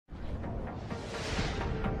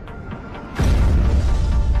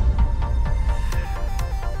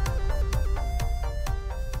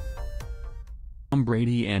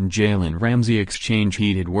Brady and Jalen Ramsey exchange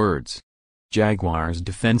heated words. Jaguars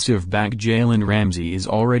defensive back Jalen Ramsey is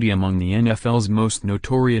already among the NFL's most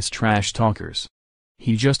notorious trash talkers.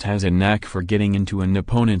 He just has a knack for getting into an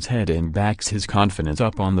opponent's head and backs his confidence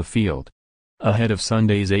up on the field. Ahead of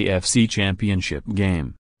Sunday's AFC Championship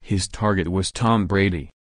game, his target was Tom Brady.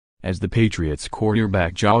 As the Patriots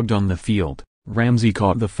quarterback jogged on the field, Ramsey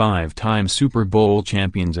caught the five-time Super Bowl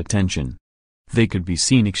champion's attention. They could be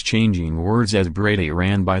seen exchanging words as Brady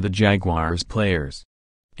ran by the Jaguars players.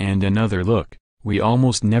 And another look, we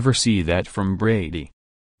almost never see that from Brady.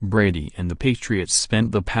 Brady and the Patriots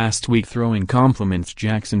spent the past week throwing compliments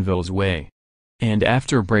Jacksonville's way. And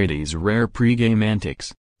after Brady's rare pregame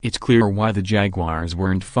antics, it's clear why the Jaguars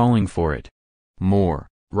weren't falling for it. More,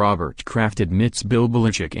 Robert Kraft admits Bill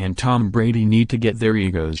Belichick and Tom Brady need to get their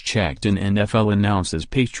egos checked. An NFL announces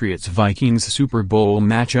Patriots-Vikings Super Bowl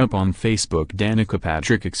matchup on Facebook. Danica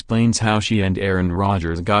Patrick explains how she and Aaron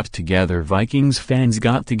Rodgers got together. Vikings fans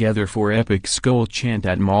got together for epic skull chant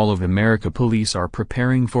at Mall of America. Police are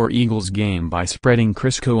preparing for Eagles game by spreading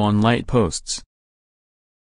Crisco on light posts.